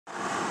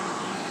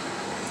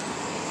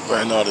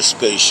Ran out of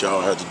space,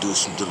 y'all. Had to do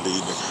some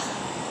deleting.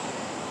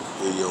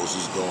 Videos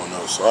is going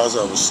up. So as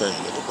I was saying,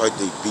 it looked like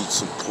they beat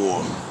some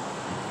poor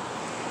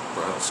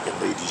brown-skinned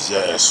lady's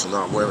ass for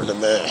not wearing a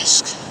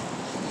mask.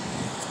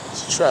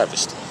 It's a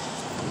travesty.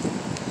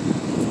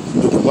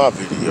 Look at my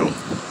video.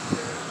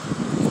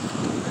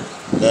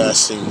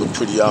 Mask seemed to look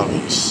pretty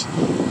obvious.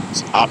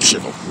 It's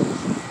optional.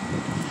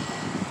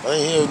 I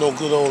ain't hear no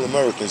good old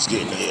Americans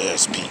getting their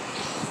ass beat.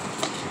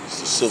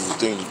 It's a civil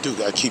thing to do.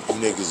 Gotta keep you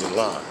niggas in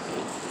line.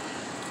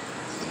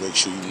 And make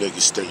sure you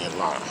niggas stay in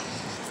line.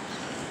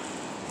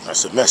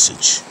 That's a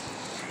message.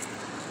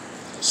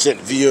 Sent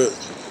via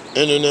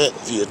internet,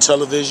 via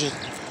television.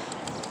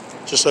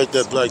 Just like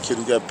that black kid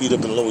who got beat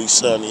up in Lower East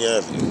Side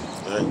Avenue,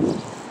 right?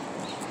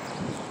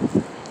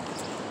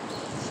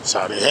 That's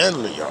how they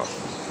handle it, y'all.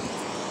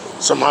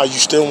 Somehow you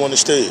still want to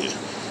stay here.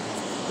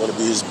 Want to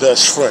be his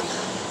best friend.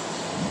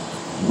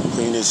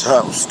 Clean his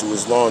house, do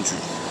his laundry.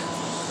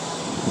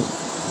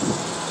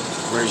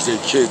 Raise their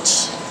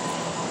kids.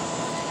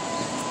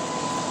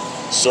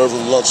 Serve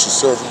them lunch and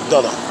serve them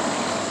dinner.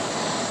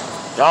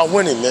 Y'all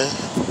winning, man.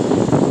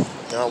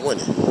 Y'all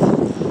winning.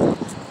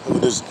 Look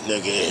at this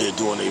nigga in here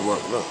doing their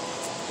work. Look.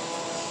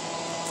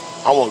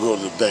 I want to go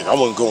to the bank. I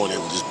want to go in there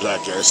with this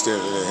black ass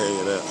standing there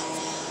hanging out.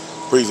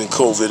 Breathing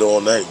COVID all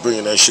night,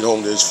 bringing that shit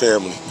home to his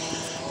family.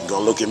 And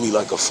gonna look at me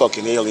like a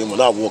fucking alien when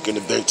I walk in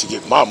the bank to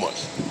get my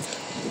money.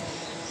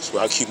 That's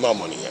where I keep my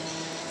money at.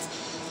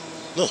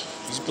 Look,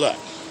 he's black.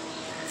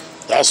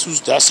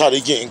 That's how they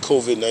get in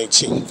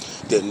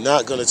COVID-19. They're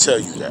not gonna tell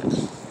you that.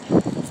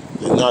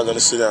 They're not gonna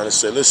sit down and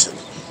say, listen,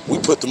 we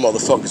put the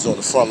motherfuckers on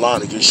the front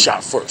line to get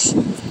shot first.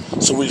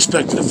 So we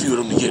expected a few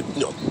of them to get,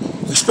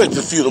 we expected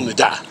a few of them to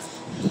die.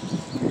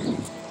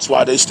 That's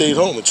why they stayed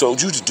home and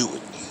told you to do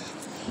it.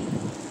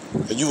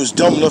 And you was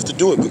dumb enough to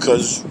do it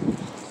because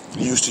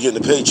you used to getting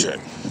a paycheck.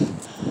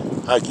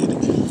 I get it.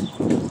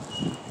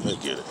 I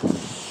get it.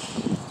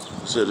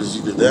 So it's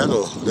either that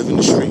or live in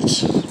the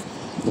streets.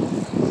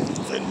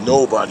 And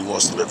nobody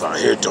wants to live out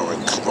here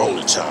during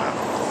Corona time.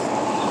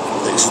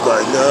 Niggas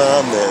like,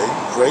 nah, man,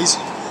 you crazy?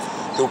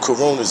 No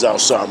Corona's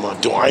outside my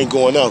door. I ain't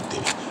going out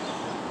there.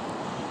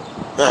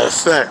 Matter of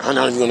fact, I'm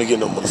not even gonna get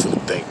no money from the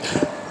bank.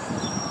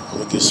 I'm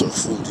gonna get some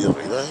food the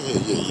other way.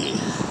 Yeah.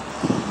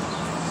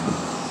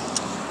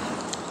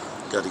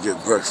 Gotta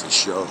get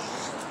breakfast, y'all.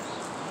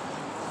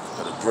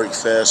 Gotta break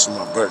fast on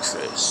my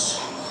breakfast.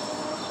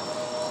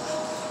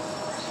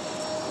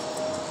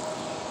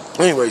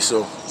 Anyway,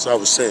 so as I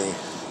was saying,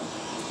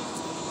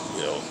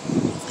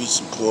 beat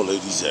some poor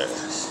lady's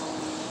ass.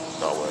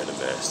 Not wearing a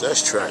mask.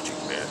 That's tragic,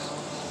 man.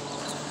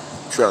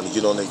 Trying to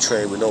get on their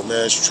train with no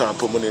mask, you trying to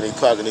put money in their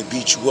pocket and they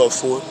beat you up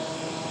for it.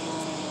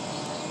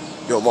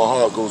 Yo, my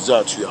heart goes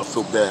out to you. I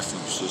feel bad for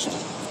you, sister.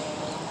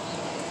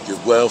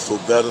 Get well, feel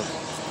better.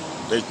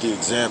 Make the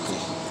example.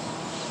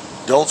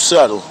 Don't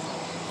settle.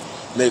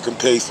 Make them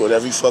pay for it,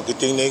 every fucking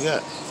thing they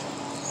got.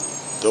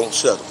 Don't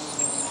settle.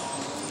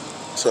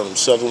 Tell them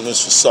settling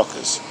is for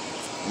suckers.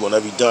 You want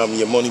every dime of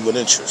your money with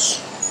interest.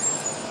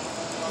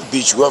 They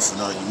beat you up for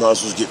nothing, you might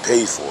as well get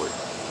paid for it.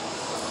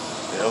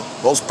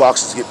 Most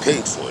boxers get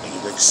paid for it. They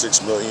make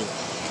 $6 million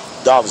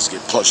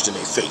get punched in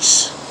their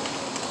face.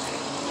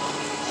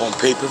 On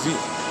pay-per-view.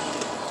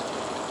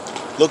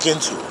 Look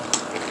into it.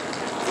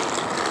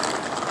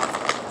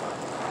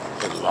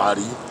 And lie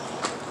to you.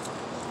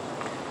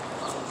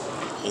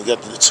 You ain't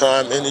got the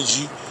time,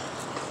 energy,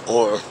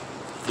 or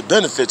the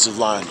benefits of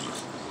lying to you.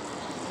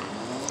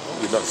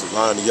 Don't get nothing for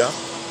lying to y'all.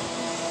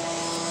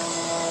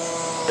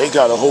 They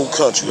got a whole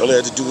country. All they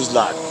had to do was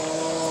lie.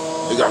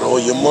 They got all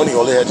your money.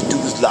 All they had to do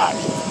was lie.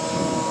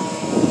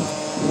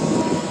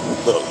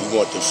 Look, you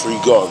want the free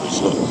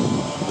garbage.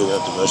 Look at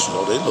the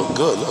restaurant. They look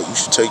good. Look, you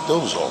should take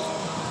those home.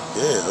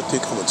 Yeah, I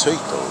think I'm going to take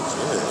those.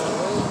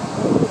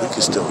 Yeah. We can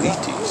still eat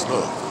these.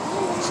 Look,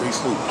 free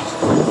food.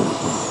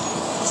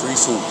 Free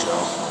food,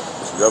 y'all.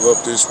 If you ever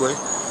up this way, you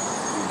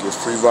can get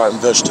free rotten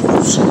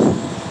vegetables.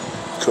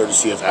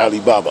 Courtesy of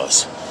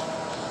Alibaba's.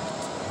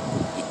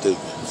 Get the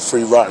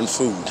free rotten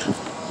food.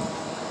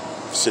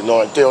 Sitting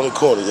right there on the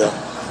corner, y'all.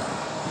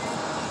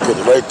 Put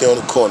it right there on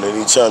the corner.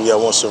 Anytime y'all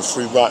want some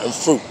free rotten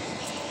fruit.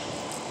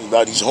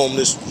 Anybody's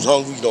homeless, who's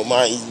hungry, you don't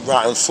mind eating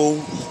rotten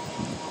food.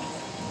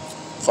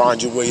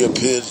 Find your way up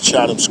here to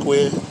Chatham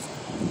Square.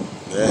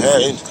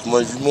 Manhattan. Come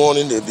on every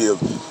morning. There'll be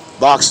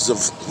boxes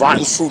of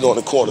rotten fruit on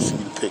the corner for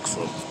you to pick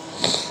from.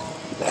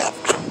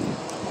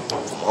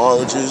 From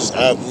oranges,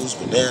 apples,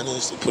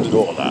 bananas. They put it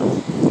all out.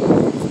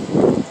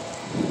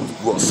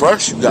 You want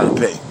fresh? You gotta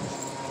pay.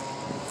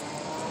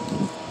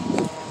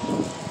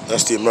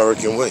 That's the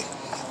American way.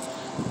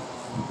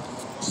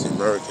 It's the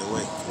American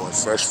way. You want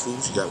fresh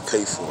foods, you gotta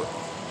pay for it.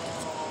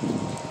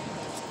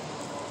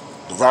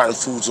 The rotten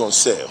food's on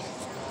sale.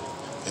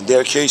 In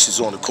their case,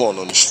 it's on the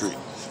corner on the street.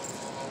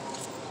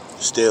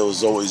 Stale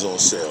is always on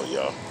sale,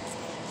 y'all.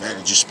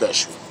 Manager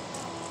special.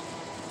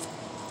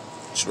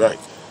 That's right.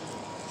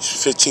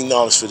 It's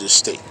 $15 for this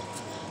steak.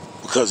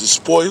 Because it's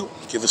spoiled,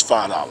 give us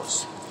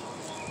 $5.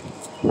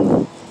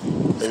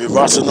 Maybe it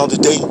rots another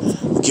day,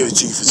 we'll give it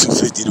to you for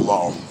 $2.50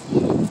 tomorrow.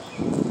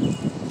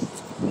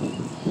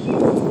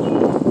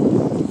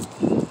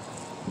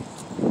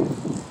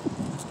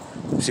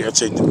 See, I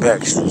take the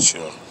back streets,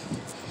 y'all.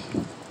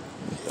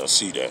 Y'all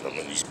see that? I'm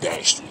in these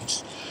back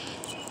streets.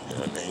 You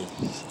know what I mean?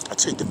 I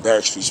take the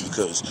back streets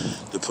because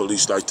the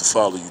police like to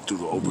follow you through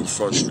the open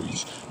front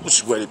streets, which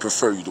is where they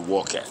prefer you to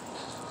walk at.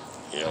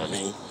 You know what I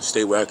mean?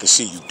 Stay where I can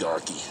see you,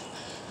 darky.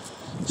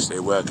 Stay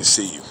where I can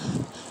see you.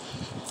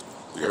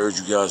 We heard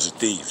you guys are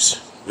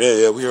thieves.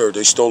 Yeah, we heard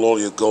they stole all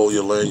your gold,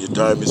 your land, your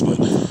diamonds, but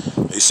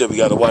they said we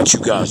gotta watch you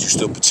guys. You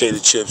still potato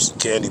chips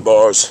and candy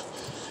bars.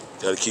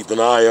 Gotta keep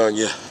an eye on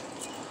you.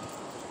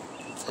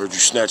 Heard you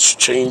snatch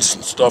chains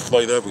and stuff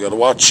like that. We gotta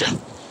watch you.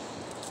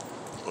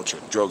 Bunch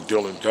of drug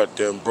dealing,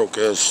 goddamn broke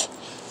ass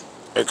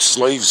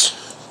ex-slaves.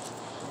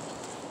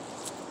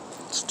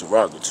 It's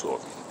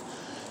derogatory.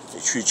 They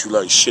treat you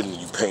like shit and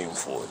you pay them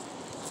for it.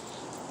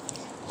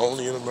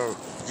 Only in America.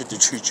 You get to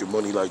treat your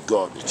money like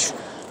garbage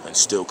and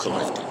still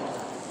collect it.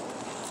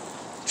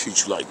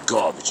 Treat you like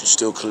garbage and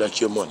still collect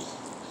your money.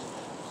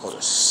 What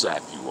a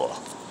sap you are.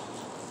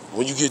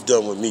 When you get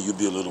done with me, you'll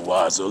be a little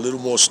wiser, a little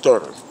more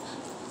stern.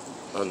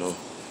 I know.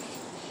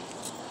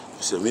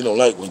 I said, we don't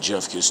like when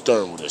Jeff gets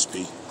stern with us,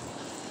 B.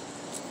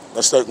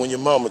 That's like when your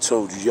mama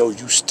told you, yo,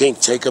 you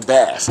stink, take a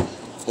bath.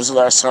 When's the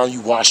last time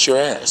you washed your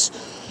ass?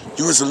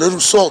 You was a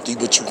little salty,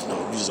 but you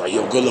was like,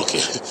 yo, good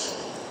looking.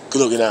 Good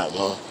looking out,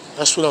 man.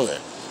 That's what I'm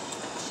at.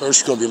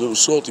 First, you're going to be a little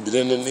salty, but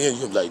then in the end,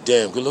 you're like,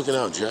 damn, good looking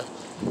out, Jeff.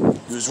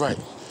 You was right.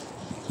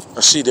 I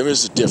see there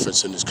is a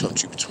difference in this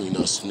country between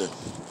us and them.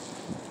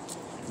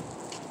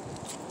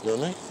 You know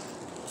what I mean?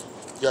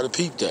 You got to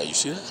peep that. You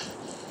see that?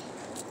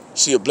 You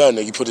see a black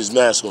nigga, he put his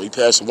mask on. He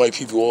passing white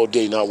people all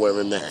day not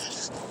wearing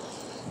masks.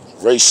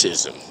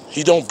 Racism.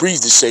 He don't breathe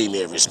the same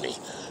air as me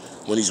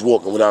when he's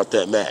walking without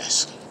that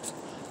mask.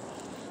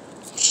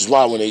 Which is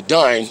why when they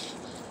dying,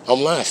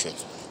 I'm laughing.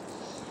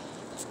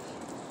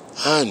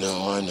 I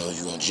know,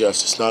 you and Jeff.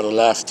 It's not a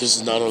laugh. This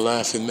is not a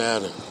laughing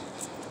matter.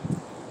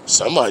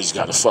 Somebody's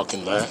got to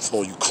fucking laugh.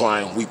 All you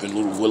crying, weeping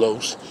little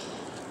willows.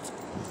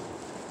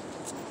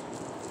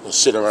 Don't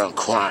sit around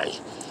crying.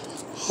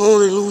 Oh,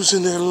 they're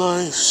losing their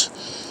lives.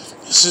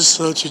 This is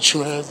such a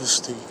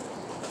travesty.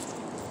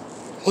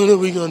 What are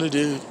we gonna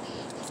do?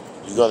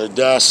 You're gonna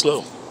die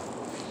slow.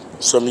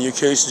 Some of your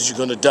cases, you're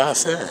gonna die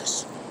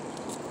fast.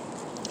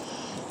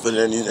 But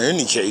in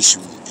any case,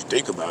 you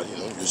think about it,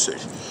 you say,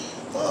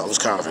 I was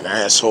kind of an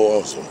asshole, I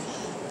was a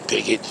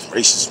bigot,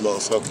 racist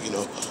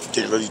motherfucker,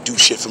 didn't really do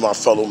shit for my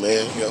fellow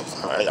man,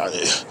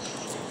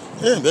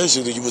 Yeah,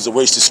 basically, you was a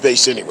waste of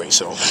space anyway,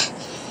 so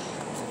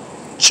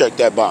check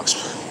that box.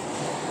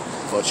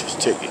 Punch his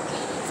ticket.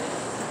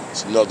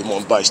 It's another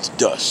one bites the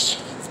dust.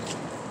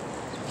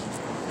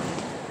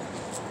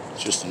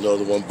 Just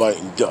another one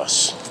biting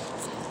dust.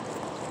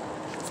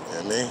 You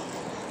know what I mean?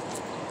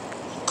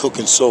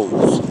 Cooking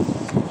souls.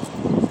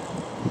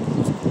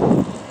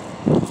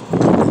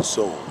 Cooking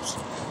souls.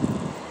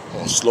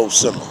 On slow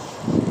simmer.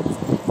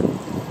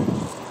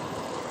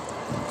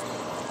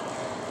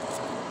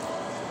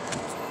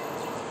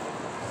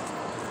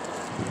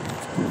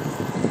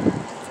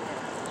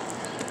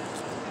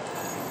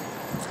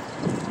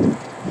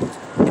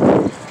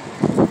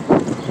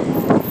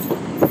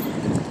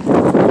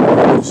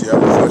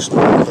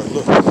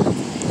 Look,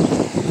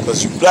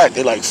 because you black,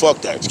 they like,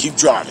 fuck that, just keep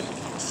driving.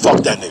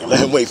 Fuck that nigga, let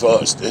him wait for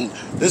us. And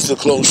this is a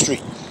closed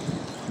street.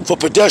 For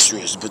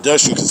pedestrians,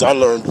 because I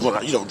learned when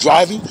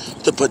driving,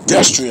 the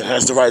pedestrian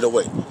has the right of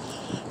way.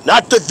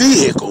 Not the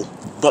vehicle,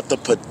 but the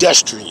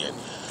pedestrian.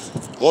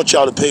 I want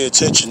y'all to pay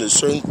attention to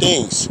certain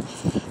things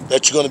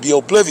that you're going to be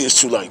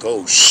oblivious to, like,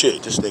 oh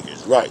shit, this nigga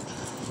is right.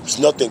 There's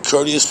nothing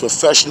courteous,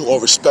 professional,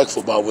 or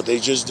respectful about what they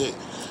just did.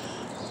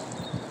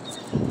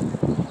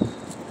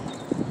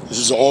 This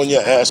is an On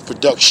Your Ass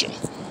production,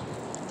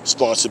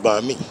 sponsored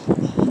by me.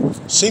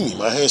 See me,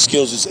 my hand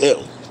skills is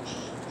ill.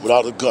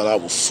 Without a gun, I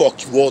will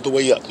fuck you all the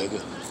way up,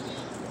 nigga.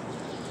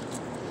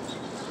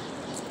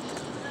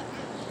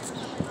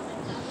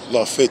 My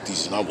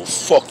 50s, and I will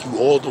fuck you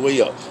all the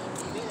way up.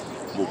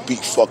 I will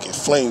beat fucking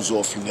flames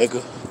off you,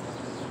 nigga.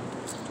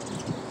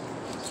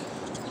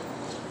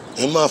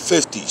 In my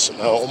 50s,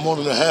 now I'm more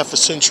than a half a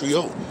century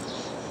old.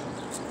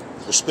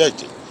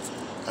 Respect it.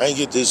 I ain't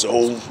get this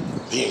old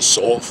being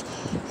soft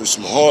with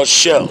some hard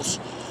shells.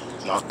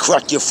 And I'll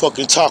crack your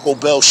fucking Taco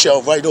Bell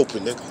shell right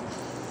open, nigga.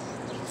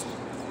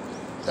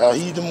 I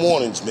heed the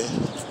warnings,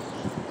 man.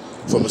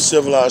 From a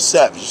civilized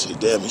savage. You say,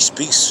 damn, he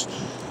speaks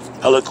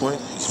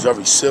eloquent, he's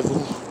very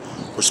civil,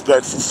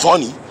 respectful,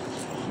 funny.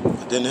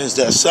 But then there's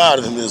that side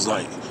of him that's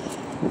like,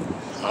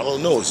 I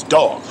don't know, it's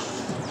dark.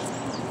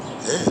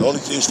 Yeah, the only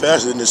thing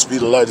faster than the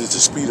speed of light is the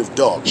speed of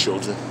dark,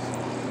 children.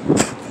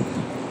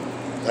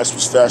 That's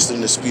what's faster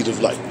than the speed of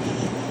light.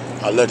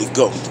 I let it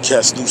go. The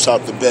cat's loose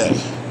out the bag.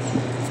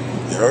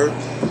 You heard?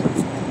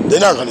 They're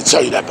not going to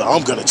tell you that, but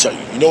I'm going to tell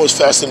you. You know what's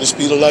faster than the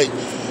speed of light?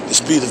 The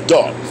speed of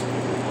dark.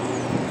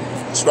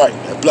 That's right.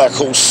 That black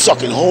hole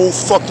sucking whole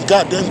fucking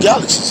goddamn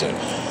galaxies in.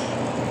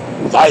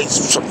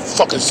 Lights,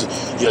 fucking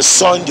your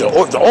sun, your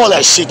earth, all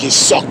that shit gets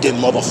sucked in,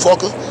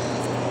 motherfucker.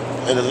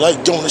 And the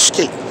light don't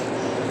escape.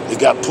 They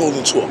got pulled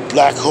into a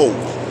black hole.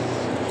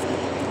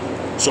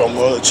 So I'm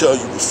gonna tell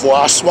you, before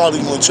I swallow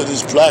you into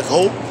this black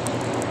hole,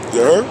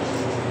 you heard?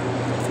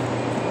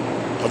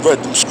 I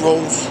read them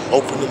scrolls,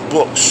 opened them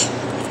books.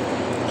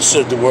 I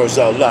said the words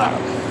out loud.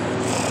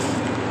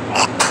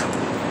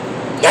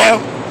 Now,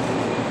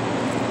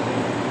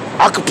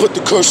 I could put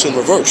the curse in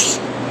reverse.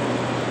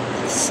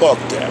 Fuck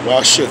that,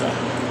 why should I?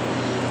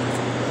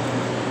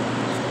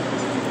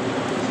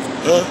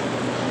 Huh?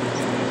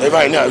 Hey,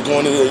 right now,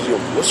 going in there, yo,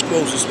 what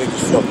scrolls this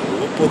nigga's fucking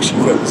with? What books he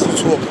read? What's he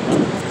talking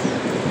about?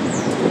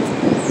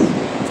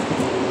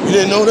 You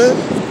didn't know that?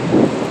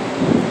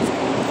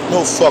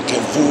 No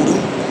fucking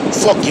voodoo.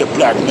 Fuck your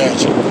black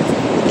magic.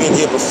 Been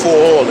here before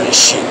all that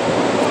shit.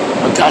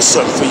 I got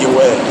something for your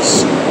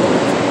ass.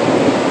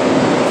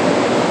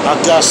 I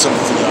got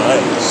something for your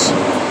ass.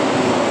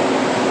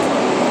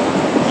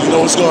 You know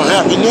what's gonna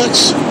happen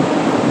next?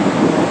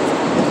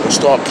 I'm gonna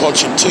start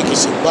punching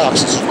tickets in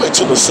boxes. Wait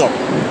till the summer.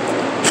 Ooh,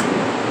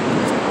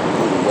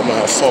 I'm gonna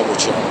have fun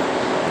with y'all.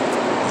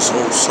 This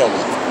whole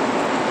summer.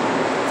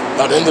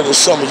 By the end of the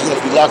summer, you're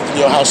gonna be locked in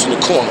your house in the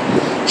corner,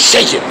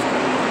 shaking.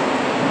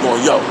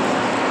 Going, yo,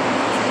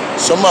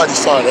 somebody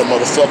find that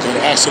motherfucker and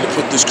ask him to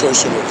put this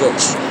curse in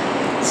reverse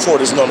before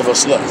there's none of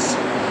us left.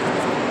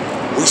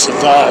 We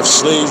survived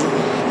slavery,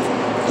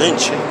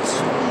 lynchings,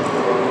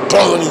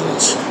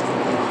 burnings,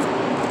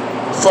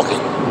 fucking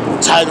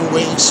tidal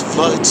waves,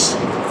 floods.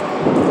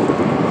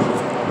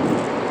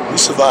 We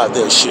survived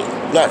that shit.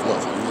 Black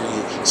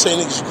motherfucker. Same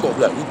niggas you call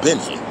black, we been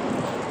here.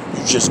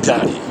 You just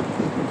got here.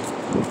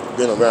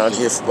 Been around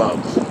here for about,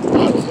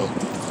 I don't know,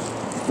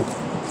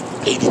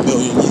 80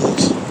 million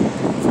years.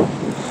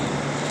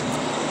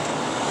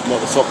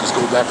 Motherfuckers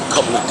go back a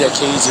couple of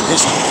decades in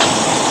history.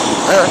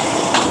 Huh?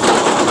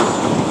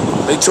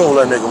 They told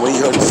that nigga when he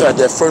heard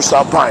that first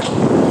albino,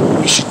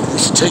 we should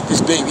take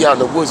this baby out in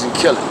the woods and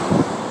kill it.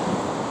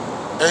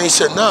 And he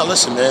said, nah,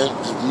 listen, man,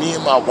 me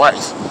and my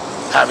wife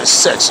having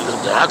sex.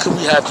 How can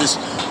we have this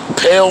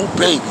pale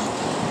baby,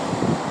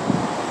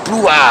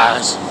 blue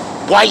eyes,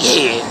 white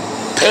hair,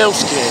 pale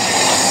skin,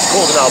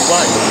 called an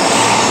albino?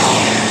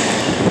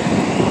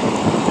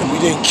 And we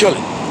didn't kill it.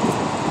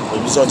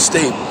 It was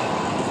unstable.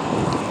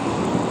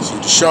 See,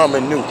 the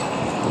shaman knew.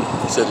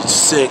 He said it's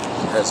sick,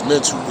 has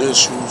mental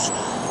issues,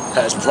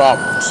 has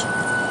problems.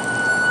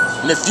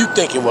 And if you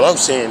thinking what I'm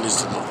saying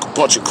is a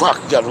bunch of crock,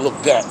 you gotta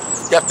look back.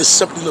 You have to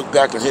simply look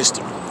back in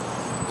history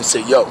and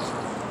say, yo,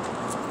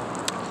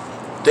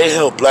 they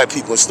held black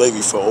people in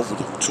slavery for over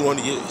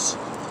 200 years,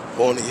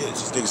 400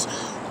 years. These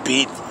niggas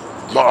beat,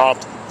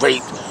 mobbed,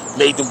 raped,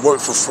 made them work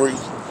for free.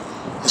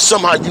 And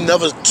somehow you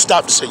never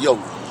stop to say, yo,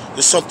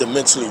 there's something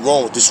mentally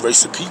wrong with this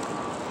race of people.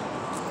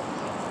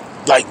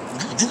 Like,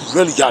 you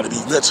really gotta be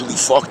mentally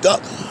fucked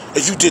up.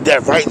 If you did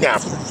that right now,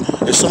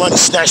 if somebody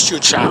snatched your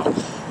child,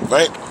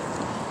 right?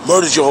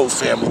 Murdered your whole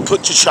family,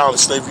 put your child in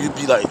slavery, you'd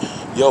be like,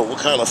 yo, what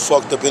kind of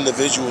fucked up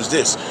individual is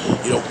this?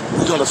 You know,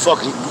 we're gonna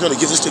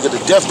give this nigga the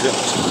death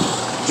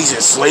penalty. He's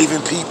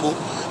enslaving people,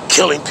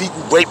 killing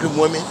people, raping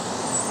women.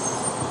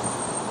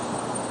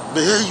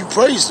 But here you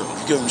praise them.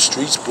 You give them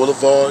streets,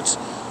 boulevards,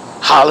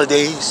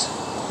 holidays,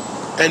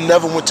 and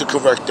never went to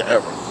correct the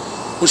error.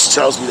 Which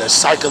tells me that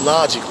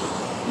psychologically,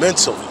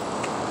 mentally,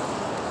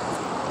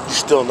 you're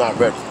still not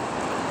ready.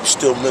 You're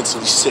still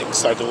mentally sick,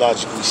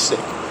 psychologically sick.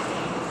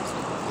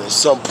 And at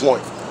some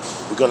point,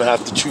 we're gonna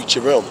have to treat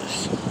your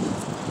illness.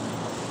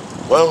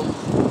 Well,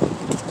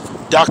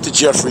 Dr.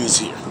 Jeffrey is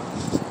here.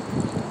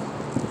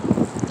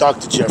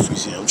 Dr.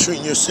 Jeffrey's here. I'm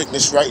treating your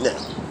sickness right now.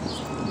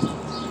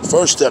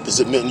 First step is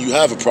admitting you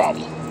have a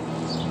problem.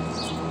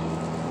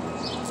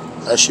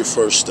 That's your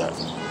first step.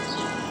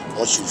 I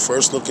want you to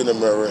first look in the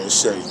mirror and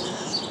say,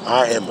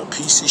 I am a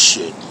piece of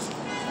shit,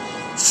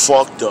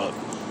 fucked up,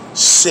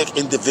 sick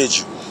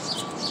individual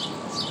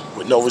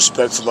with no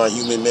respect for my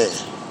human man.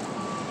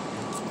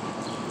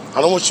 I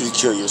don't want you to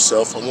kill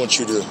yourself. I want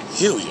you to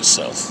heal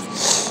yourself.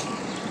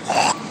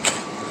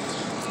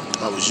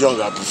 I was young,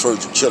 I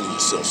preferred you killing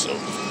yourself, so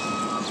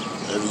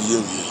every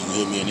year you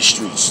hear me in the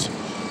streets.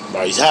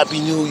 Everybody's Happy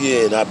New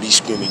Year, and I be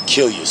screaming,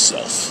 kill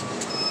yourself.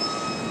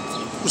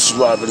 Which is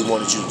what I really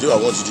wanted you to do. I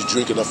wanted you to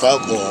drink enough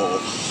alcohol,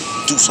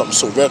 do something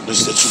so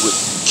reckless that you would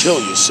kill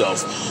yourself,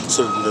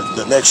 so that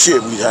the next year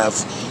we'd have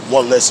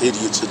one less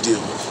idiot to deal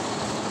with.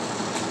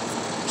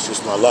 It's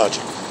just my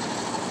logic.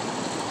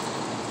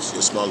 It's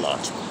just my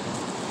logic.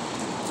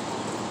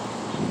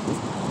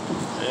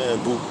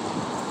 Man, boo.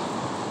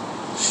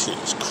 Shit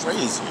is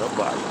crazy, your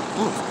body.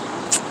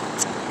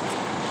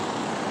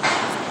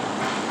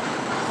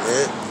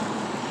 Man.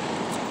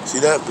 See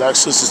that? Black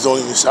sisters don't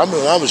even say. I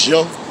remember when I was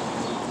young,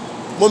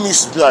 Mom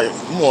used to be like,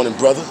 good morning,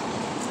 brother.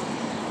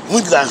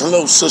 We'd be like,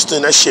 hello, sister,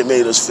 and that shit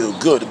made us feel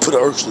good. It put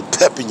an extra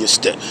pep in your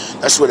step.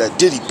 That's where that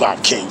Diddy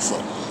bop came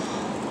from.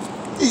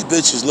 These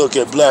bitches look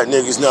at black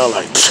niggas now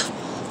like,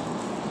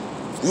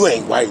 you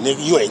ain't white,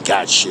 nigga. You ain't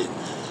got shit.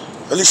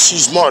 At least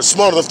she's smart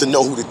enough to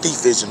know who the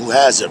thief is and who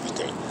has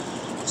everything.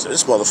 So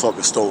this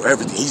motherfucker stole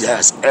everything. He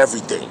has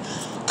everything.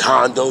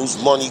 Condos,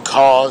 money,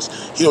 cars.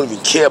 He don't even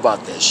care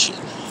about that shit.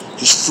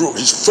 He's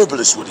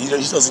frivolous with it. He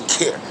doesn't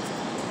care.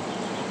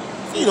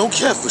 He don't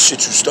care for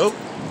shit you stole.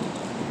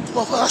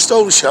 Motherfucker, I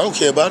stole the shit. I don't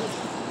care about it.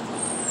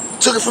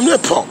 Took it from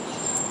that punk.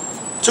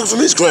 Took it from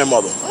his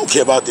grandmother. I don't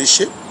care about this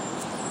shit.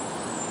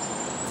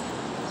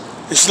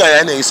 It's like,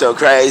 that nigga so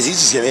crazy.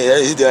 He's just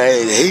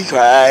he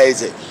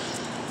crazy.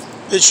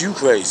 Bitch, you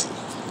crazy.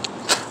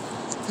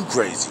 You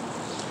crazy.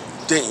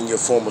 Dating your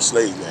former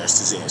slave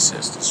master's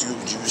ancestors.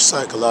 You're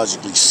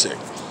psychologically sick.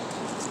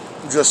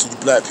 I'm dressing you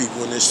black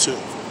people in this too.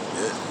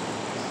 Yeah.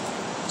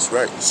 That's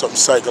right. Something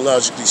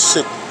psychologically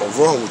sick or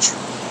wrong with you.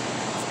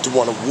 To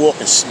want to walk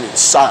and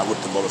side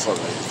with the motherfucker.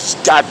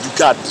 You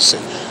got this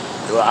thing.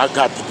 I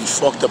got to be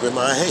fucked up in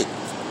my head.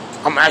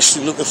 I'm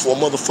actually looking for a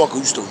motherfucker who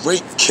used to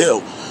rape,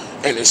 kill,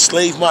 and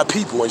enslave my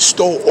people and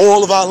stole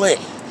all of our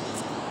land.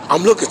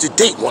 I'm looking to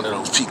date one of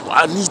those people.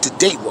 I need to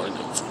date one of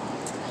those.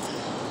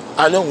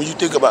 I know when you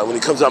think about it, when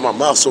it comes out of my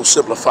mouth so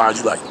simplified,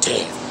 you're like,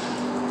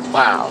 damn,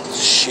 wow,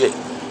 shit.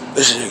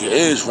 This nigga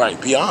is right,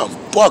 B. I'm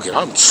bugging,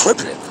 I'm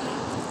tripping.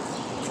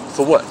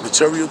 For what?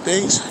 Material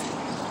things?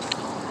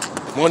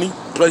 Money?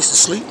 Place to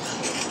sleep?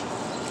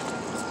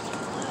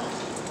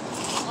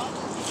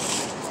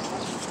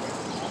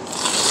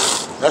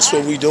 That's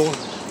what we doing?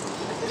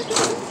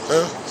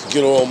 Huh?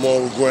 Forget all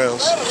moral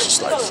grounds.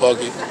 Just like, fuck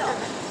it.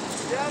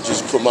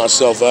 Just put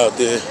myself out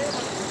there,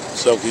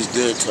 suck his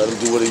dick, let him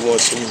do what he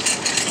wants to me.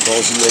 As long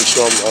as he makes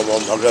sure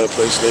I got a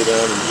place to lay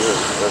down and do it.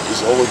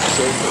 It's always the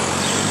same thing.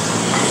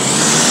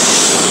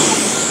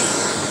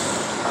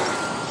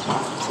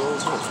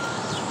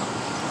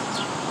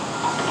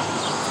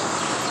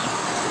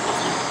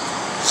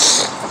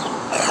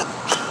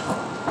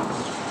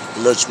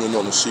 Let you in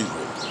on a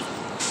secret.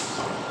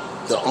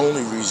 The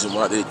only reason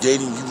why they're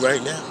dating you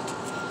right now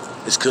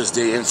is because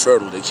they're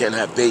infertile. They can't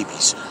have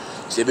babies.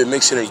 They've been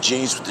mixing their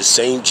genes with the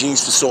same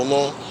genes for so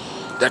long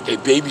that their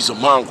babies are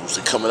mongrels.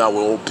 They're coming out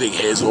with all big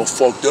heads, all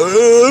fucked up.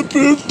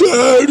 Hey, Big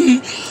Daddy.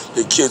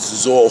 Their kids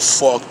is all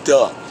fucked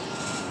up.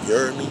 You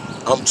heard me?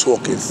 I'm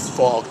talking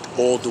fucked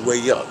all the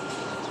way up.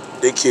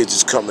 Their kids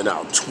is coming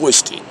out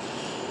twisted.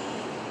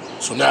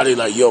 So now they're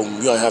like, yo,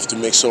 we're gonna have to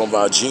mix some of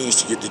our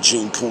genes to get the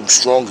gene pool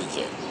strong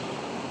again.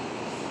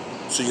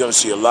 So you're gonna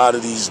see a lot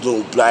of these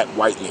little black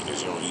white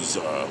niggas, you know, these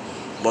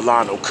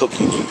Milano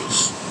cookie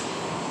niggas.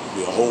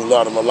 Be a whole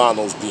lot of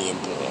Milanos being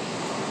born.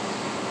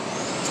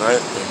 Right?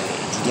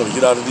 And you're gonna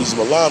get out of these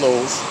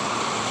Milanos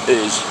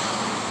is,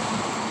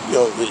 you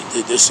know,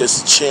 it's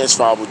just a chance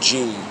for our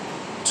gene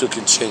to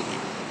continue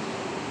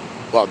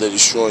while they're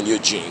destroying your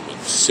gene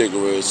with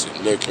cigarettes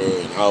and liquor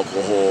and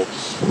alcohol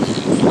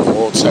and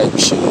all type of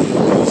shit. You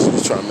know,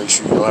 just trying to make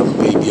sure you don't have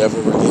a baby ever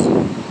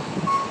again.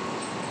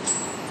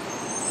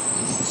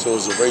 So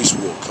it's a race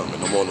war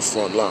coming. I'm on the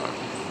front line.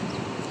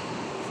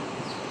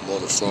 I'm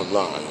on the front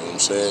line, you know what I'm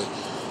saying?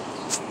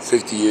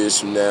 50 years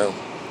from now,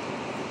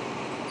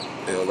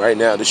 you know, right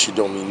now this shit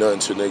don't mean nothing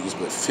to niggas,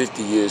 but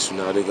 50 years from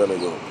now they're gonna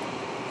go,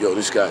 yo,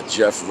 this guy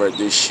Jeff read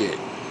this shit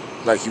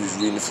like he was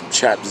reading from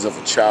chapters of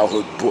a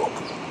childhood book.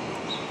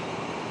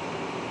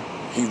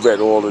 He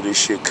read all of this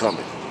shit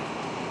coming.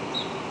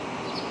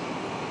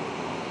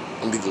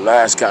 I'm gonna be the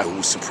last guy who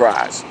was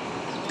surprised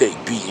they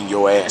beating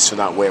your ass for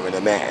not wearing a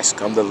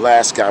mask. I'm the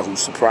last guy who's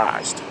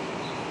surprised.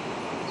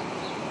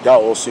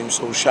 Y'all all seem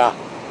so shocked.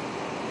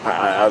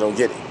 I don't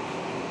get it.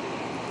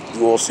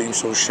 You all seem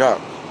so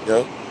shocked, you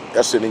know?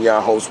 Y'all sitting in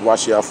y'all house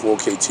watching y'all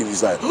 4K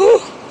TVs like,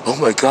 oh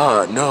my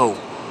God, no.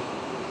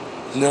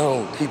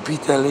 No, he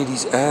beat that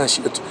lady's ass.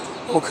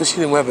 Oh, because she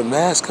didn't wear a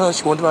mask, huh?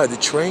 She wanted to ride the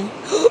train?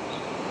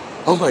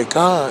 Oh my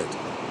God.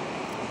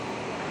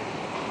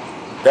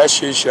 That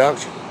shit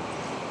shocked you.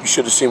 You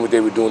should have seen what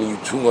they were doing to you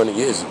 200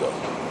 years ago.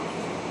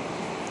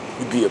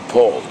 You'd be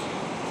appalled.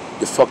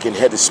 Your fucking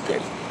head is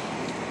spinning.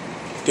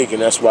 Thinking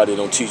that's why they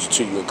don't teach it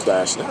to you in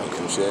class now, you know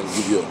what I'm saying?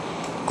 Give you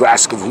a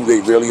grasp of who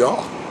they really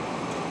are,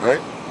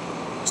 right?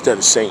 Instead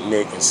of Saint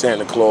Nick and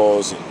Santa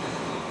Claus and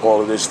all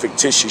of this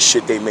fictitious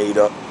shit they made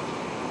up,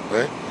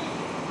 right?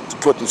 To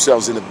put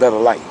themselves in a better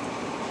light.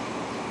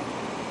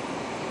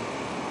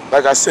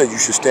 Like I said, you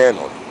should stand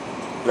on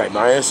it. Like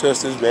my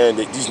ancestors, man,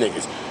 these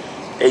niggas,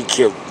 they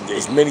killed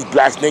as many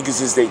black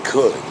niggas as they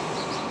could.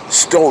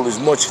 Stole as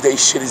much of their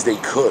shit as they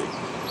could.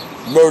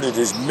 Murdered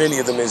as many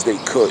of them as they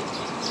could.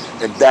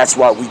 And that's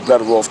why we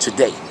better off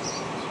today.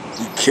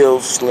 We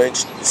killed,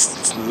 lynched,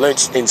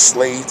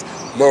 enslaved,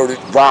 murdered,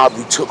 robbed.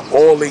 We took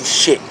all their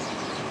shit.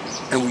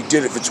 And we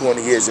did it for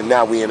 20 years, and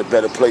now we're in a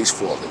better place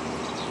for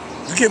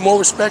it. You get more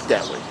respect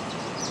that way.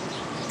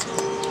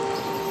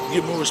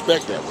 You get more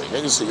respect that way.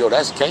 Niggas say, yo,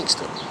 that's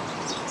gangster.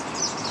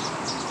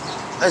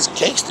 That's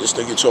gangster. This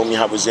nigga told me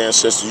how his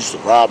ancestors used to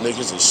rob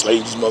niggas,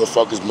 enslave these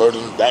motherfuckers, murder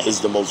them. That is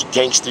the most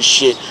gangster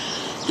shit.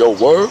 Yo,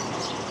 word?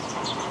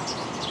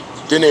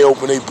 Then they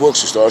open their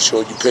books and start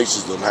showing you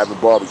pictures of them having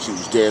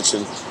barbecues,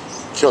 dancing,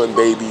 killing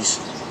babies,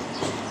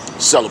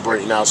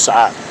 celebrating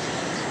outside.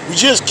 We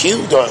just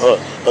killed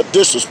a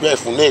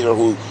disrespectful nigga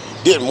who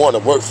didn't want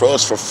to work for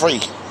us for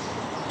free.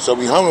 So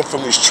we hung him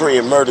from his tree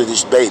and murdered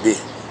his baby.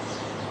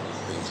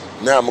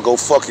 Now I'm gonna go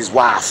fuck his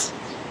wife.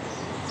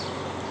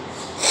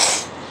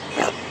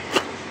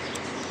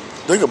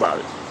 Think about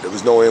it. There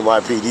was no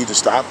NYPD to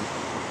stop him.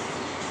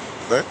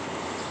 Right?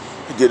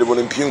 They did it with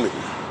impunity.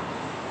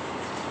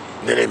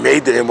 And then they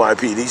made the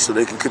NYPD so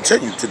they can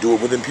continue to do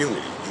it with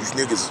impunity. These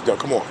niggas,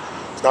 come on,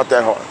 it's not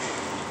that hard.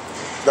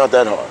 It's not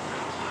that hard.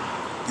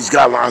 These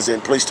guidelines are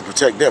in place to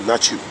protect them,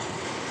 not you.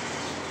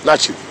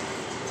 Not you.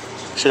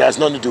 Shit has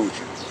nothing to do with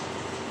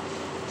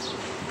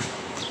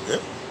you.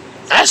 Yeah?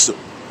 Ask them.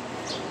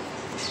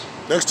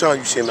 Next time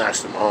you see him,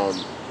 ask them,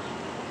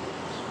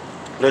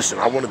 listen,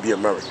 I want to be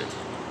American.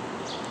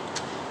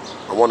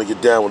 I want to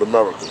get down with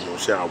America. You know what I'm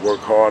saying? I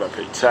work hard, I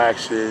pay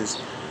taxes.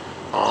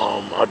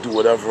 I do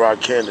whatever I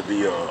can to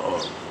be I'm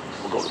gonna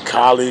go to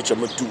college.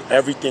 I'm gonna do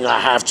everything I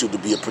have to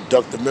be a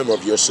productive member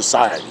of your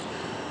society.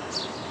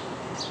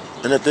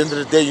 And at the end of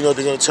the day, you know what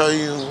they're gonna tell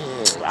you?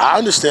 I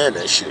understand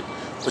that shit,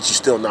 but you're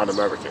still not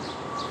American.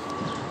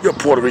 You're a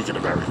Puerto Rican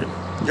American.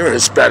 You're a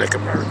Hispanic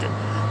American.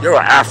 You're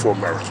an Afro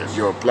American.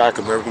 You're a Black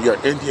American. You're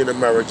an Indian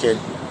American.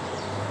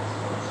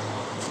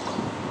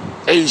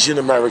 Asian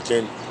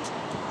American.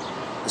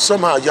 And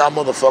somehow y'all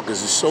motherfuckers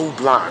is so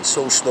blind,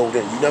 so snowed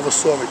in. You never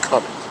saw it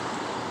coming.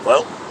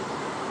 Well,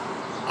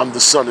 I'm the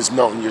sun that's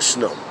melting your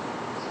snow.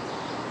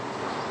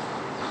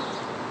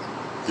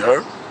 You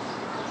heard?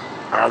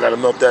 I gotta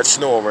melt that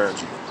snow around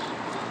you.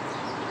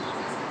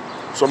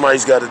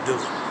 Somebody's gotta do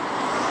it.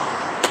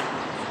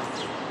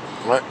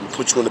 Right? And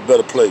put you in a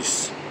better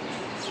place.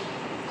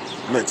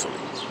 Mentally.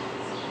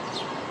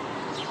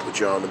 Put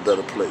you in a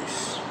better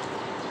place. You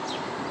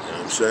know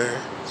what I'm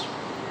saying?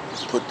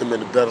 Put them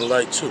in a better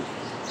light too.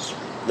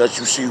 Let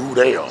you see who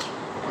they are. You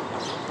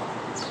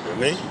know what I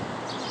mean?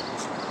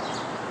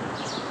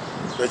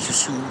 Let you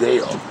see who they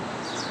are.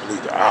 I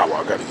need the hour,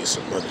 I gotta get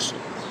some medicine.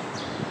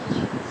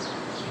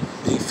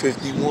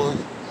 8:51.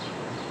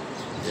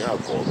 Yeah, I'll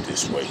go up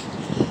this way.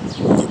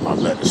 Get my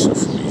medicine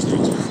for these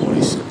things before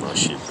they send my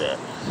shit back.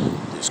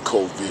 This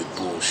COVID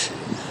bullshit.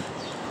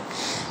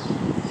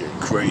 You're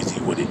crazy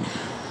with it.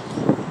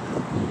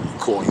 You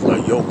call you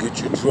like, yo,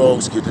 get your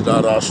drugs, get it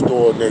out of our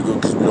store, nigga,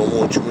 because we don't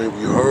want you in.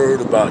 We heard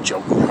about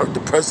y'all. We heard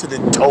the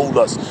president told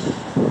us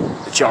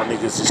that y'all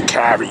niggas is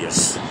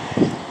carriers.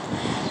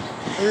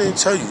 I didn't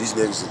tell you these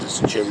niggas are the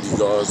security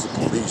guards, the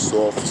police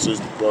officers,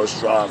 the bus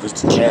drivers,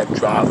 the cab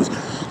drivers,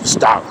 the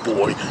stock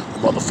boy, the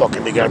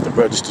motherfucking nigga at the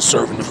register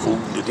serving the food,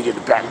 the nigga in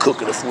the back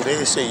cooking the food. They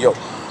didn't say, yo,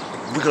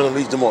 we're gonna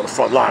leave them on the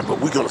front line, but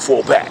we're gonna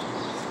fall back.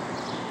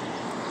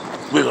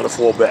 We're gonna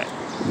fall back.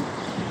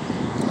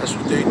 That's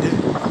what they did.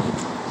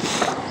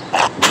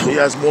 He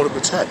has more to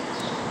protect.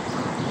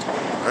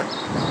 Right?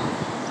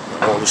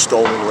 All the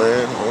stolen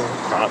land, all the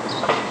property.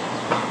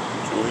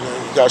 So,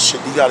 you got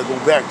shit you gotta go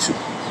back to.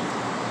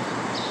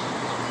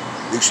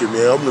 They said,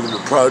 man, I'm living in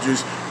the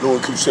projects, no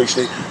income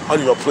section 8. I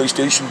need a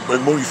PlayStation,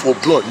 make money for a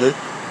blunt, man.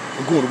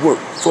 I'm going to work.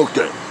 Fuck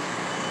that.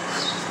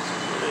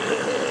 Yeah.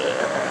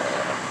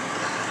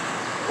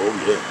 Oh,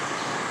 yeah.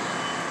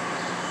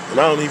 And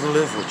I don't even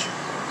live with you.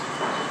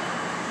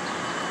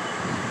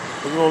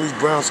 Look at all these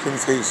brown skin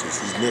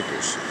faces, these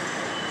niggas.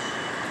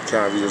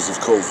 Carriers of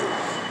COVID.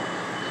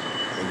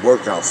 And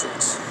work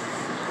outfits.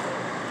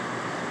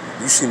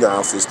 You seen the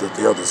outfits that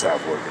the others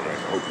have working right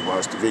now. I hope you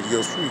watched the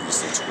videos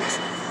previously to this.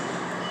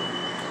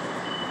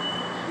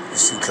 You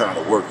see kind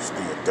of work is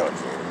being done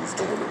here, who's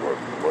doing the work,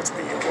 what's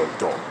being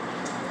worked on.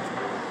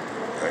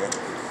 Right?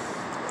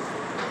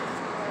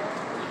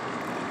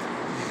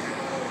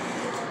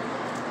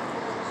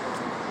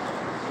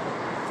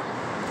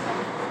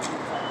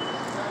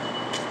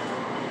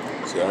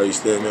 See how you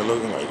standing there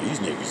looking like these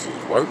niggas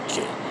is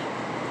working.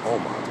 Oh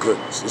my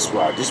goodness, this is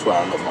why I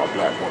love my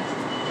black woman.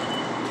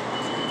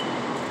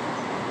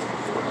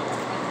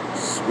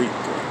 Sweet,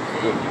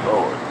 good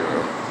Lord,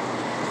 girl.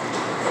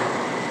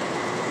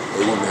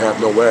 They wouldn't have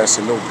no ass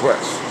and no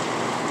breasts.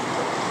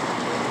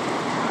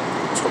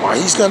 So why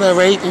he's gonna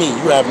rape me?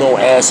 You have no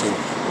ass and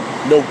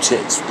no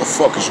tits. What the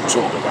fuck is you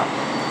talking about?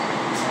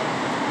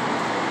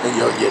 And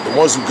yeah, the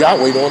ones who got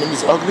weight on them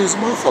is ugly as a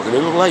motherfucker.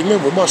 They look like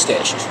men with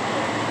mustaches.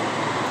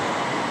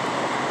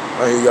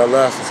 I hear y'all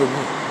laughing for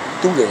me.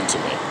 Do that to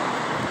me. I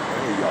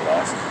hear y'all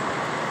laughing.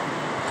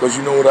 Because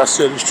you know what I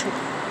said is true.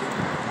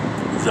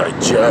 He's like,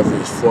 Jeff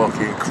is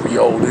fucking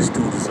Creole. This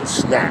dude is a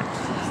snap.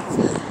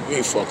 You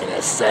ain't fucking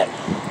that fat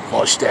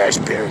mustache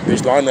bearing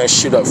bitch. Line that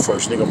shit up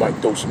first, nigga. Might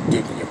throw some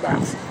dick in your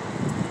mouth.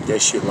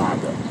 That shit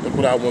lined up. Look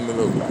what our women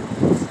look like.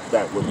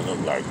 Black women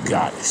look like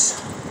goddess.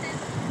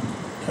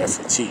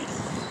 Nefertiti.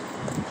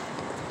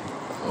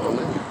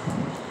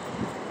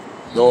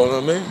 Know what I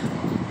mean?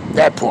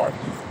 That part.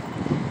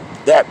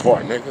 That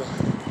part, nigga.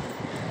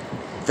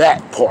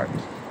 That part.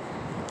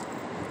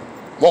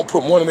 Won't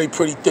put one of them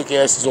pretty thick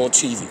asses on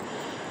TV.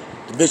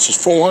 The bitch is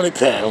 400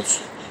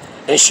 pounds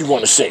and she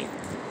wanna sing.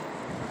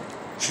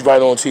 She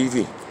right on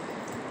TV.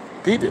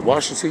 Peep it,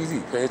 watch the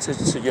TV. Pay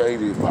attention to your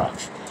alien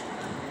box.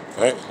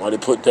 Right? Why they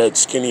put that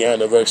skinny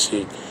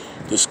anorexic,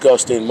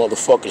 disgusting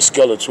motherfucking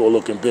Skeletor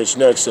looking bitch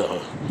next to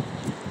her.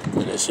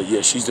 And they said,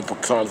 yeah, she's the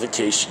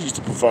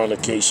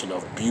personification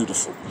of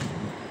beautiful.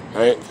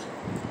 Right?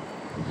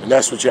 And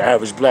that's what your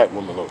average black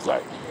woman looks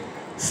like.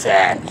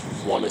 Fat,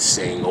 wanna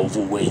sing,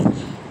 overweight.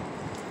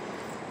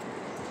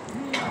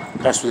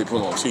 That's what they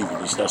put on TV, at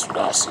least that's what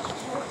I see.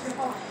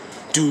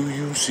 Do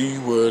you see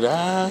what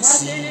I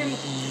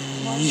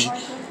see?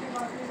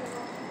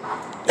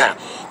 Now,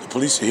 the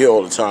police are here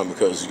all the time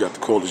because you got the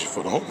Coalition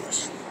for the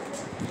Homeless.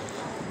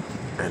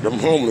 And them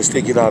homeless,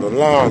 they get out of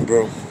line,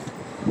 bro.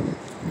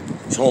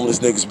 These homeless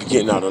niggas be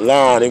getting out of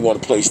line. They want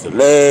a place to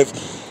live.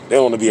 They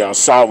want to be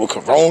outside with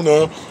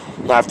Corona.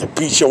 Might have to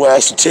beat your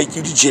ass and take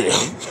you to jail.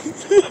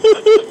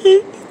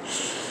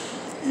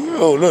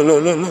 Yo,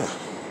 look.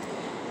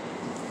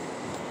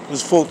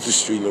 There's Fulton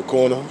Street in the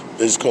corner.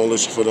 There's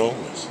Coalition for the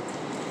Homeless.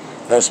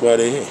 That's why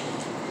they're here.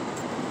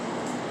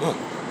 Huh.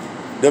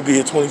 They'll be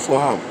here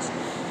 24 hours.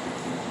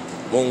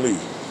 Won't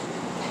leave.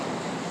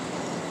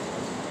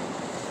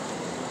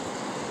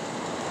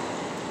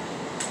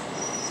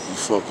 You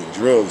fucking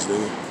drugs,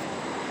 nigga.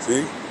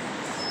 See?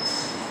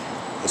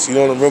 I see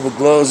all the rubber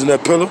gloves in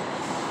that pillow?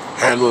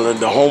 Handling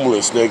the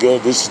homeless, nigga.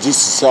 This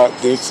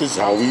is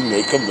how we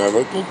make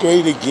America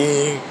great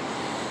again.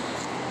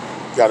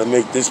 Gotta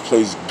make this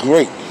place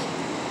great.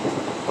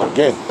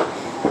 Again.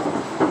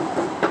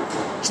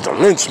 It's the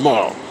lynch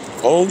mob.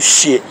 Oh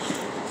shit.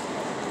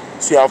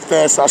 See how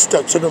fast I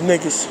stepped to them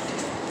niggas?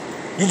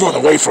 You run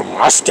away from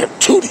them. I stepped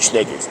to these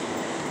niggas.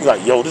 You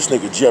like, yo, this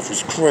nigga Jeff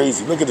is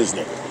crazy. Look at this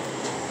nigga.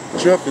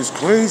 Jeff is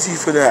crazy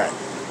for that.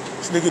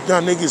 This nigga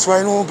done niggas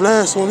right on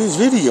blast on his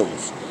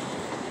videos.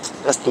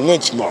 That's the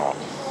lynch mob.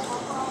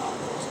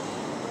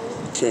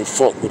 Can't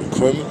fuck with a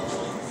criminal.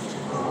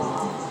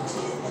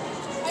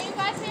 Are you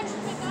guys here to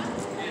pick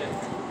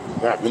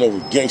up? Rapping over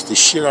gangster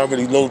shit. I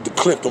already loaded the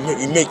clip. Don't make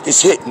me make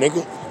this hit,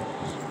 nigga.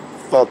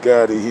 Fuck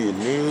out of here,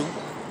 nigga.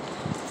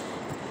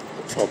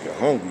 I'm fucking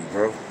hungry,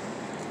 bro.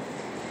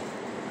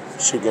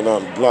 Should go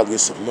down the block, get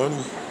some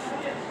money.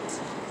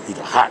 Eat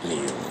a hot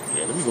meal.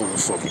 Yeah, let me go to the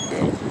fucking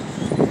bank.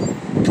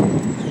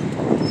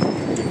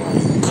 Get my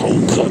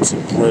cold cuts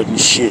and bread and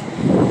shit.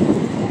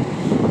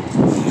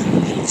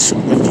 Eat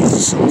some Wendy's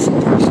or something.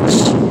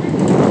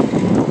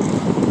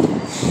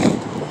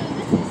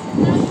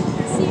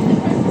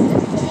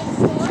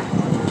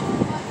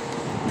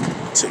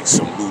 Take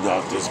some loot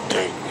out this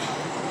bank.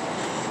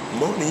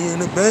 Money in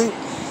the bank.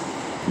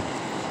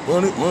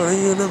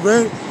 Money in the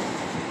bank.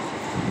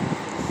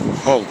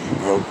 Hungry,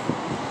 bro.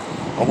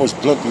 I wish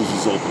Blimpies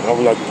was open. I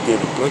would like to get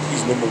it.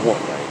 Blimpies #1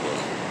 right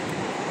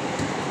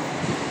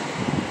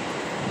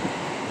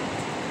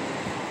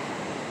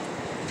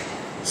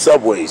there.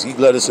 Subways, eat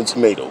lettuce and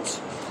tomatoes.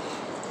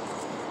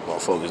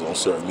 Motherfuckers don't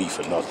serve me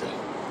for nothing.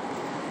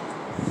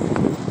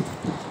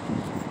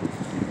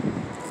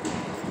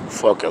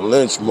 Fucking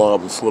lynch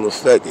mob in full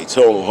effect. They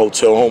told them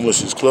hotel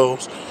homeless is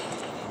closed.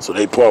 So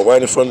they park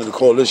right in front of the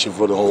Coalition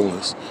for the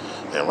Homeless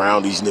and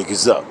round these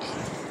niggas up.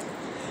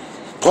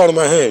 Part of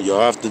my hand, y'all.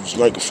 I have this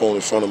microphone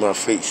in front of my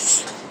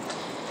face.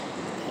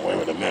 I'm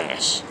wearing a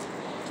mask.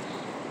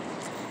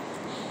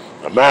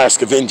 A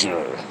mask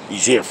avenger.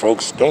 He's here,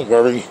 folks. Don't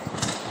worry.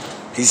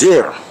 He's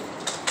here.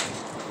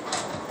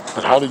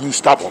 But how do you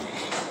stop him?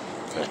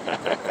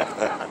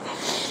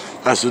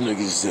 That's what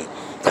niggas said.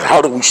 But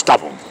how do we stop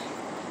him?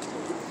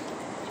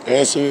 The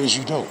answer is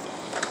you don't.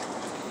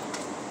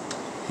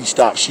 He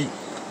stops you.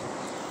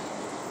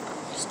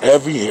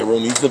 Every hero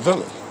needs a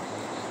villain.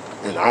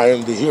 And I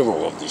am the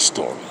hero of this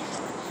story.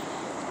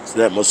 So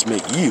that must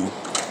make you,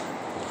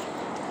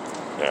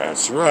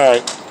 that's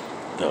right,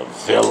 the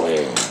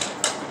villain.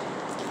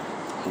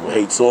 Who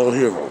hates all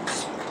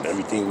heroes and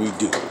everything we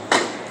do.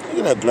 Look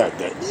at that black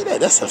guy. Look at that.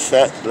 That's a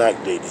fat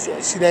black lady.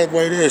 See that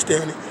white ass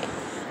down there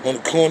on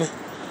the corner?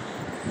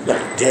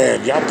 Like,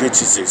 damn, y'all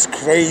bitches is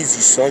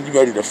crazy, son. You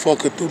ready to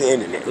fuck her through the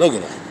internet. Look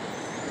at her.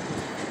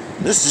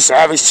 This is just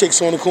average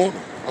chicks on the corner.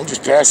 I'm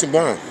just passing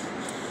by.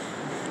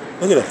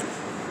 Look at that.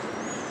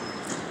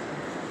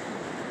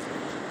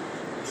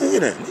 Look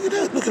at that. Look at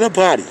that. Look at that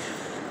body.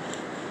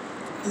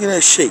 Look at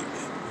that shape.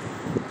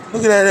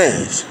 Look at that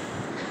ass.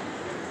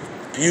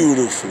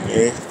 Beautiful,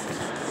 man.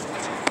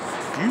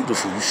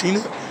 Beautiful. You see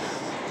that?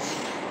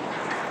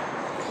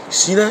 You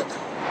see that?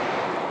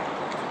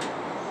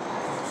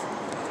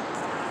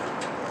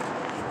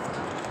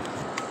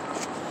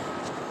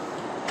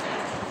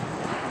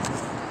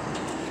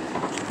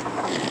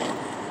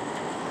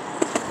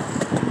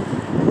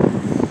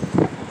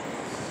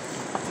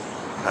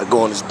 I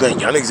go on this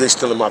bank. Y'all niggas ain't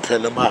stealing my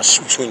pen number. I'll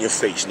shoot you in your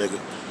face, nigga.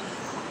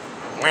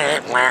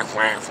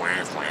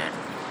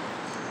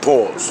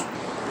 Pause.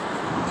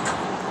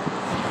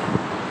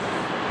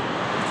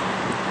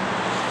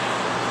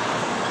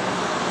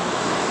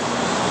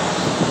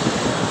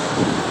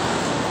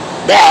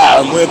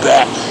 Bam, we're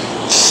back.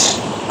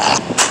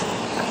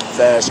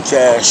 Fast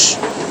cash.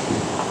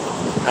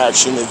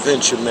 Action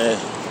adventure, man.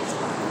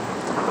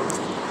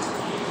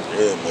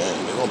 Yeah,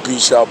 man. They're gonna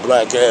beat y'all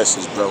black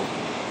asses, bro.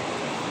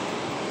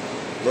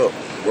 Look,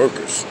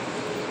 workers.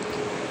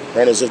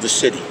 Runners of the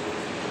city.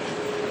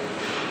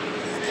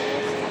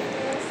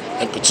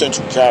 And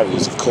potential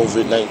carriers of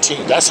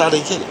COVID-19. That's how they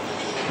get it.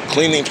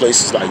 Cleaning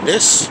places like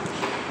this.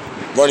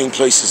 Running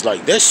places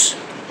like this.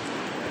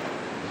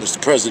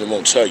 Mr. President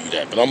won't tell you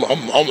that, but I'm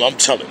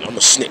telling you, I'm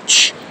a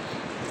snitch.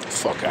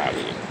 Fuck out of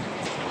here.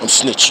 I'm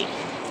snitching.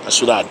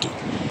 That's what I do.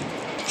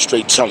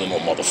 Straight telling on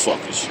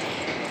motherfuckers.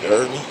 You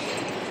heard me?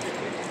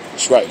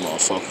 That's right,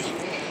 motherfucker.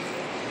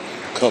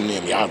 Come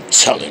near me. I'm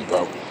telling,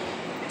 bro.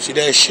 See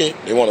that shit?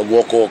 They want to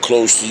walk all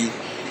close to you.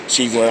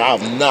 See, when I'll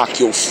knock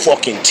your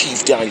fucking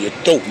teeth down your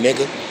throat,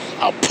 nigga.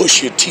 I'll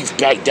push your teeth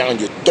back down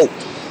your throat.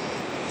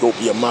 You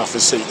open your mouth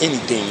and say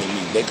anything to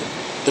me,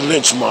 nigga. The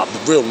lynch mob, the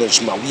real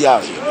lynch mob. We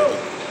out here, nigga.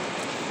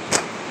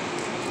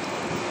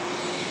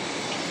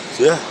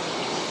 Yeah.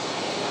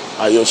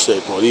 Aí eu sei,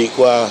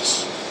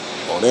 Boricuas,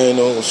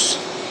 Morenos,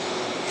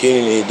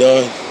 getting it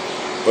done,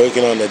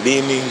 working on the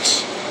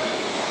beamings,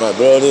 my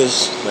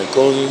brothers, my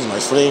cousins, my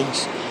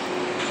friends.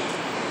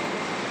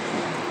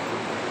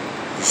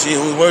 You see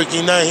who's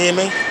working out here,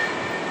 man?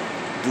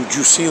 Did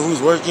you see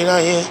who's working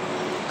out here?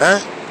 Huh?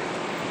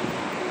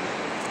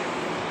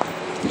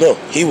 Look,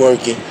 he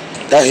working.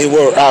 That he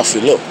work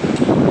outfit, look.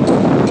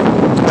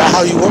 That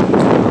how you work?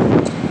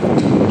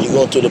 He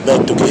going to the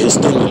bank to get his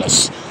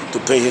stimulus, to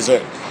pay his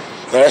rent.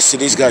 Now that's to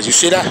these guys. You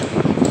see that?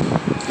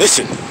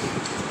 Listen.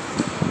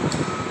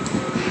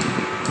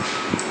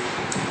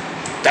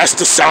 That's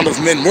the sound of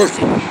men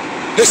working.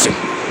 Listen.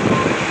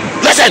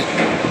 Listen!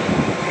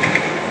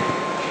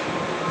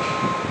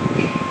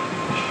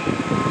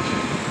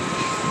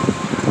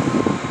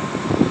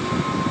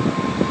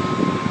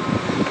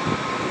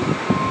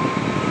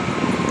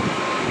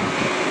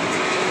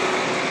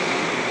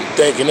 I'm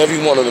thanking every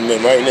one of them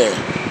men right now.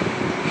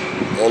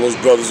 All those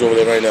brothers over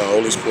there right now,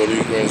 all these Puerto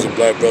Ricans and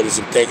black brothers,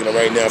 I'm thanking them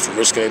right now for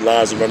risking their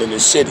lives and running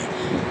this city.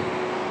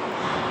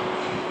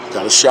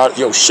 Gotta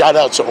shout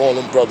out to all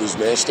them brothers,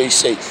 man. Stay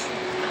safe.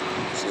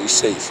 Stay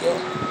safe, yo.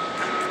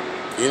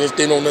 Even if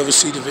they don't never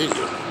see the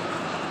video.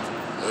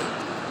 Right?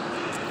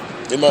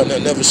 They might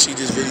not never see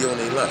this video in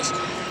their lives.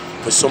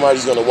 But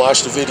somebody's gonna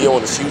watch the video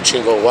in the future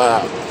and go,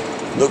 wow,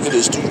 look at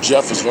this dude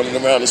Jeff is running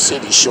around the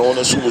city, showing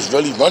us who was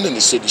really running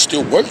the city,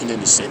 still working in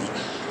the city.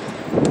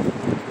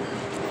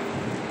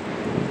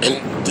 And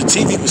the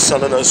TV was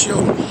telling us,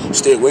 yo,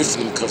 stay away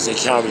from them because they're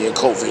carrying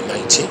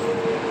COVID-19.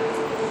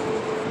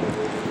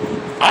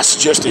 I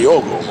suggest they all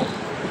go home.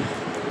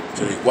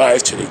 To their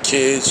wives, to their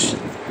kids.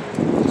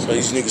 So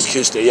these niggas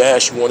kiss their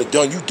ass, you want it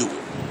done, you do it.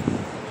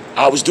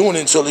 I was doing it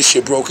until this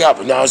shit broke out,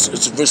 but now it's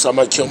a risk I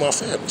might kill my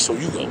family, so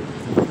you go.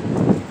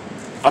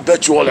 I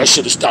bet you all that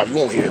shit will stop. You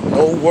won't hear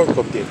no work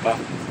up there, pop.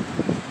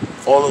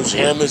 All those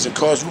hammers and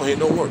cars, you won't hear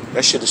no work.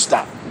 That shit will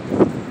stop.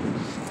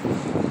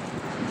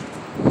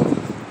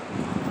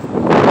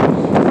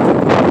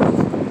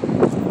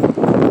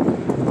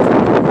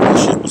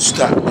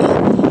 Stop, man.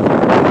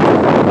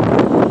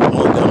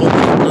 All the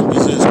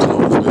numbers is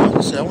closed, man.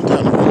 I said, I went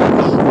down the road.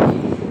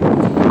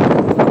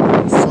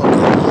 Fuck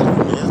that,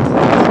 man.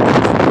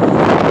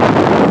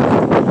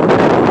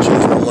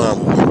 Change my mind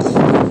with one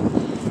thing.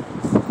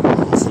 I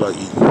don't feel like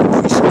eating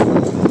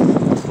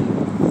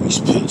grease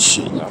pit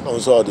shit. I know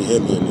it's hard to hear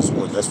me in this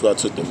one. That's why I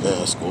took the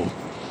mask off.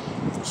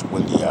 It's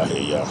windy out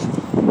here, y'all.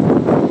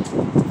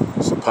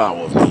 It's the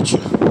power of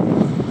nature. I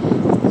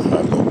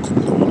have no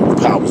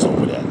powers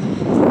over that.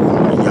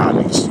 Y'all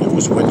niggas, it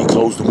was windy,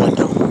 close the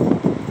window.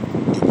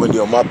 Get windy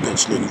on my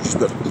bench, nigga. You just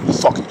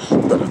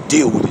better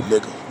deal with it,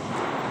 nigga.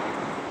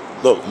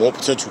 Look, more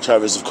potential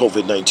carriers of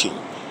COVID-19.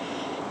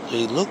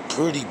 They look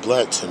pretty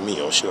black to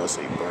me, or should I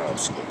say brown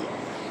skinned.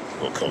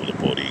 We'll cover the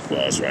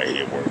Boricuas right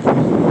here working.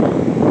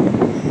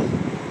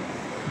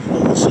 You know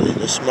what I'm saying?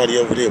 There's somebody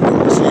over there,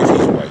 bro. See if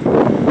he's white.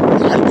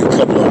 There might be a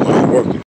couple of them out here working.